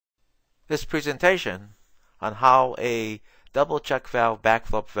This presentation on how a double check valve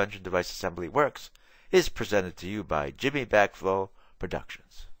backflow prevention device assembly works is presented to you by Jimmy Backflow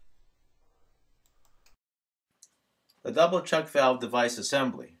Productions. The double check valve device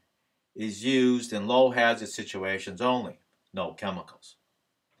assembly is used in low hazard situations only, no chemicals.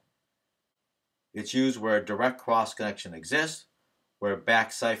 It's used where a direct cross connection exists, where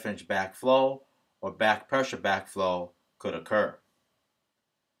backsiphonage backflow or backpressure backflow could occur.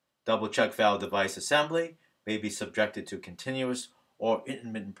 Double check valve device assembly may be subjected to continuous or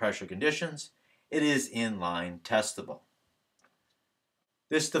intermittent pressure conditions. It is inline testable.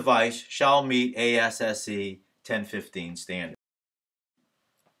 This device shall meet ASSE 1015 standard.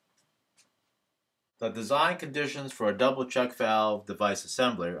 The design conditions for a double check valve device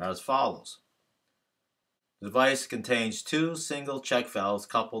assembly are as follows. The device contains two single check valves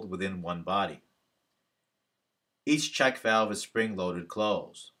coupled within one body. Each check valve is spring-loaded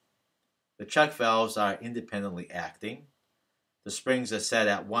closed. The check valves are independently acting. The springs are set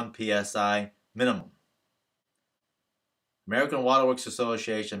at 1 psi minimum. American Water Works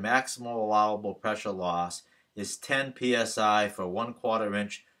Association maximum allowable pressure loss is 10 psi for 1/4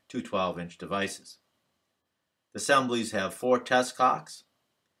 inch to 12-inch devices. The assemblies have 4 test cocks.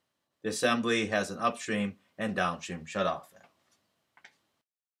 The assembly has an upstream and downstream shutoff valve.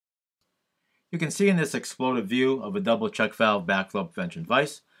 You can see in this exploded view of a double check valve backflow prevention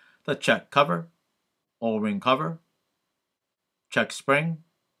device the check cover, O-ring cover, check spring,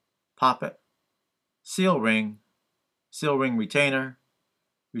 poppet, seal ring retainer,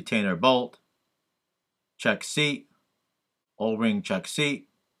 retainer bolt, check seat, O-ring check seat,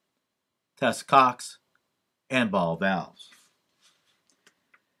 test cocks, and ball valves.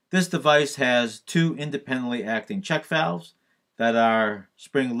 This device has 2 independently acting check valves that are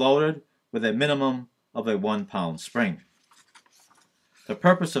spring-loaded with a minimum of a 1-pound spring. The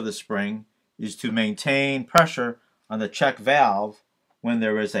purpose of the spring is to maintain pressure on the check valve when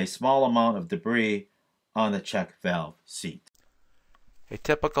there is a small amount of debris on the check valve seat. A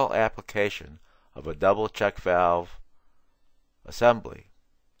typical application of a double check valve assembly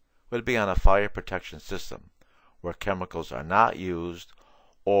would be on a fire protection system where chemicals are not used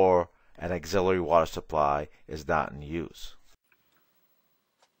or an auxiliary water supply is not in use.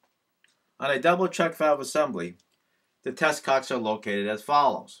 On a double check valve assembly, the test cocks are located as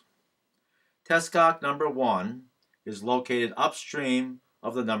follows. Test cock number 1 is located upstream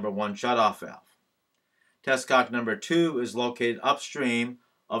of the number 1 shutoff valve. Test cock number 2 is located upstream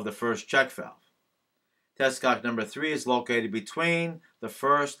of the first check valve. Test cock number 3 is located between the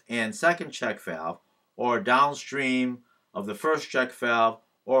first and second check valve or downstream of the first check valve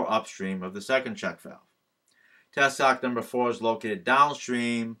or upstream of the second check valve. Test cock number 4 is located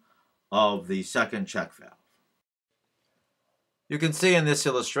downstream of the second check valve. You can see in this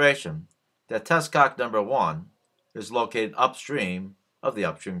illustration that test cock number 1 is located upstream of the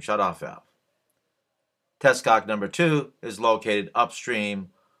upstream shutoff valve. Test cock number 2 is located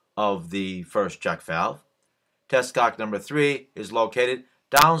upstream of the first check valve. Test cock number 3 is located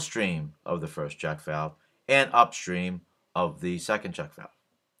downstream of the first check valve and upstream of the second check valve.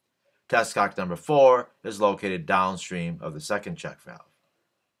 Test cock number 4 is located downstream of the second check valve.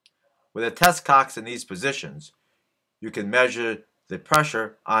 With the test cocks in these positions, you can measure the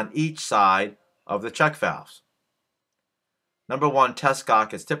pressure on each side of the check valves. Number 1 test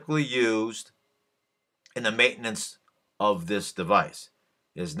cock is typically used in the maintenance of this device.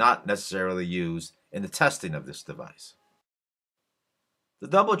 It is not necessarily used in the testing of this device. The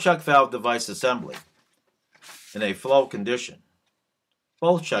double check valve device assembly, in a flow condition,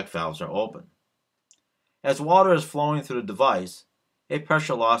 both check valves are open. As water is flowing through the device, a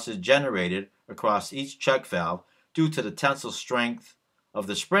pressure loss is generated across each check valve due to the tensile strength of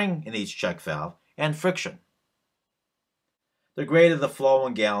the spring in each check valve and friction. The greater the flow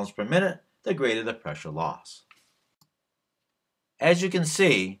in gallons per minute, the greater the pressure loss. As you can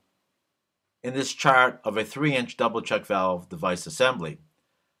see in this chart of a 3-inch double check valve device assembly,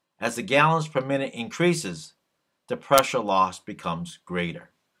 as the gallons per minute increases, the pressure loss becomes greater.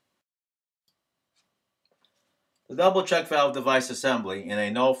 The double check valve device assembly in a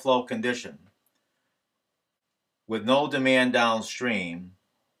no-flow condition with no demand downstream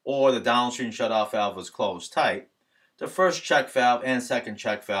or the downstream shutoff valve is closed tight, the first check valve and second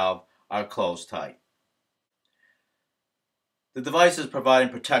check valve are closed tight. The device is providing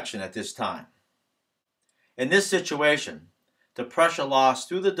protection at this time. In this situation, the pressure loss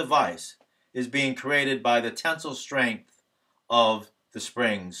through the device is being created by the tensile strength of the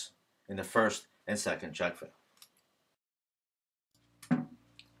springs in the first and second check valve.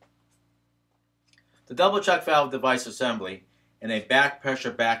 The double check valve device assembly in a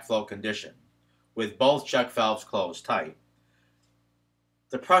backpressure backflow condition with both check valves closed tight,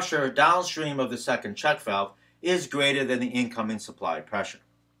 the pressure downstream of the second check valve is greater than the incoming supply pressure.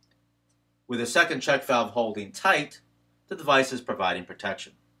 With the second check valve holding tight, the device is providing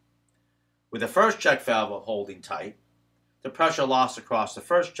protection. With the first check valve holding tight, the pressure loss across the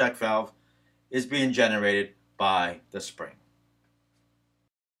first check valve is being generated by the spring.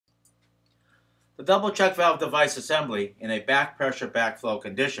 The double check valve device assembly in a backpressure backflow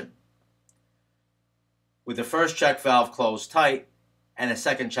condition with the first check valve closed tight and a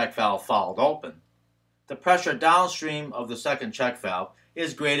second check valve fouled open, the pressure downstream of the second check valve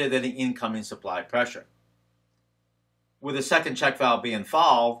is greater than the incoming supply pressure. With the second check valve being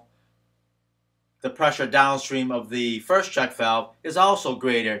fouled, the pressure downstream of the first check valve is also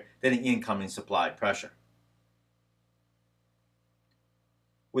greater than the incoming supply pressure.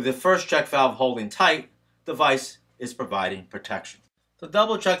 With the first check valve holding tight, the device is providing protection. The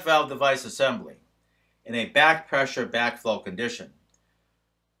double check valve device assembly in a backpressure backflow condition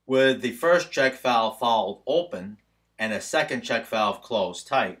with the first check valve fouled open and a second check valve closed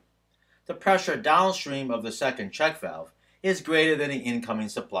tight, the pressure downstream of the second check valve is greater than the incoming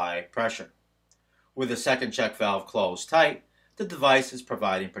supply pressure. With the second check valve closed tight, the device is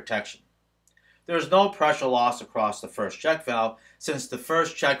providing protection. There is no pressure loss across the first check valve since the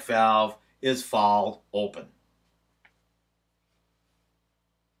first check valve is fouled open.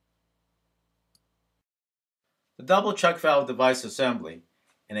 The double check valve device assembly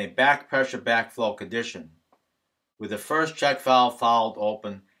in a backpressure backflow condition with the first check valve fouled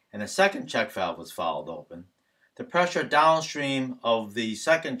open and the second check valve was fouled open, the pressure downstream of the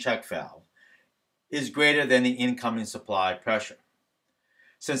second check valve is greater than the incoming supply pressure.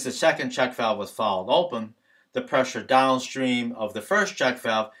 Since the second check valve was fouled open, the pressure downstream of the first check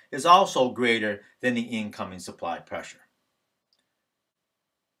valve is also greater than the incoming supply pressure.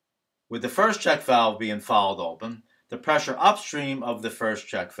 With the first check valve being fouled open, the pressure upstream of the first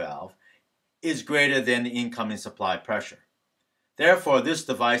check valve is greater than the incoming supply pressure. Therefore, this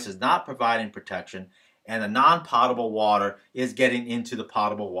device is not providing protection and the non-potable water is getting into the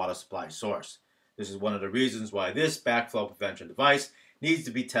potable water supply source. This is one of the reasons why this backflow prevention device needs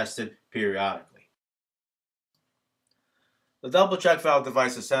to be tested periodically. The double check valve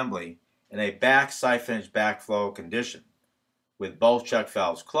device assembly in a Backsiphonage backflow condition with both check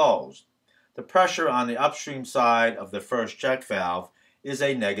valves closed, the pressure on the upstream side of the first check valve is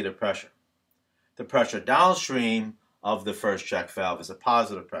a negative pressure. The pressure downstream of the first check valve is a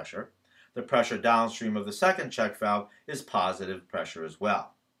positive pressure. The pressure downstream of the second check valve is positive pressure as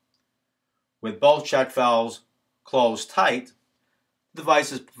well. With both check valves closed tight, the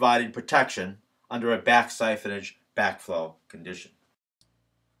device is providing protection under a Backsiphonage backflow condition.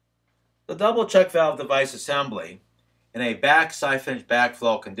 The double check valve device assembly in a Backsiphonage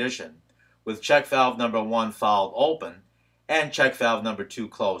backflow condition with check valve number 1 fouled open and check valve number 2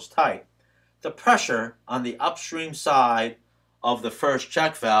 closed tight, the pressure on the upstream side of the first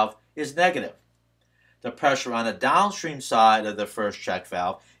check valve is negative. The pressure on the downstream side of the first check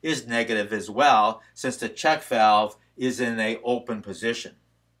valve is negative as well, since the check valve is in an open position.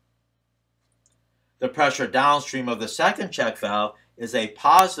 The pressure downstream of the second check valve is a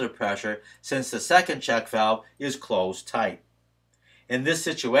positive pressure since the second check valve is closed tight. In this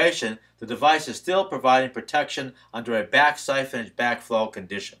situation, the device is still providing protection under a Backsiphonage backflow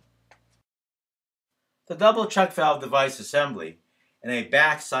condition. The double check valve device assembly in a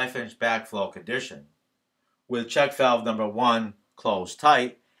Backsiphonage backflow condition with check valve number 1 closed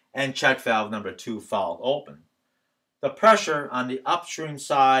tight and check valve number 2 fouled open, the pressure on the upstream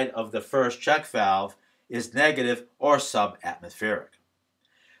side of the first check valve is negative or subatmospheric.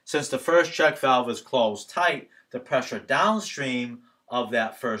 Since the first check valve is closed tight, the pressure downstream of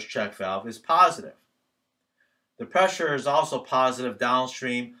that first check valve is positive. The pressure is also positive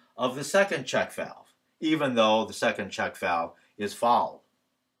downstream of the second check valve, even though the second check valve is fouled.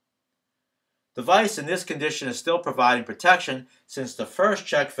 The device in this condition is still providing protection since the first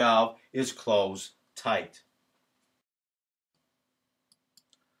check valve is closed tight.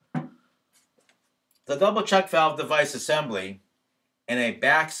 The double check valve device assembly in a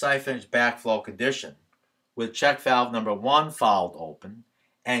Backsiphonage backflow condition with check valve number 1 fouled open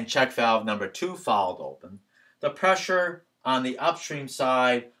and check valve number 2 fouled open, the pressure on the upstream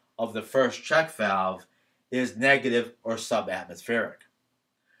side of the first check valve is negative or subatmospheric.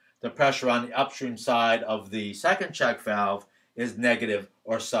 The pressure on the upstream side of the second check valve is negative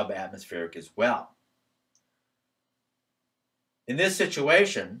or subatmospheric as well. In this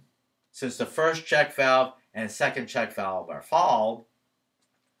situation, since the first check valve and second check valve are fouled,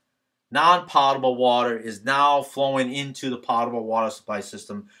 Non-potable water is now flowing into the potable water supply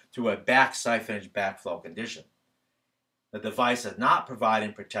system through a backsiphonage backflow condition. The device is not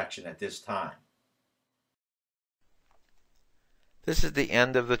providing protection at this time. This is the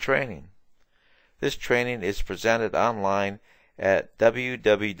end of the training. This training is presented online at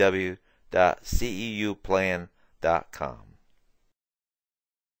www.ceuplan.com.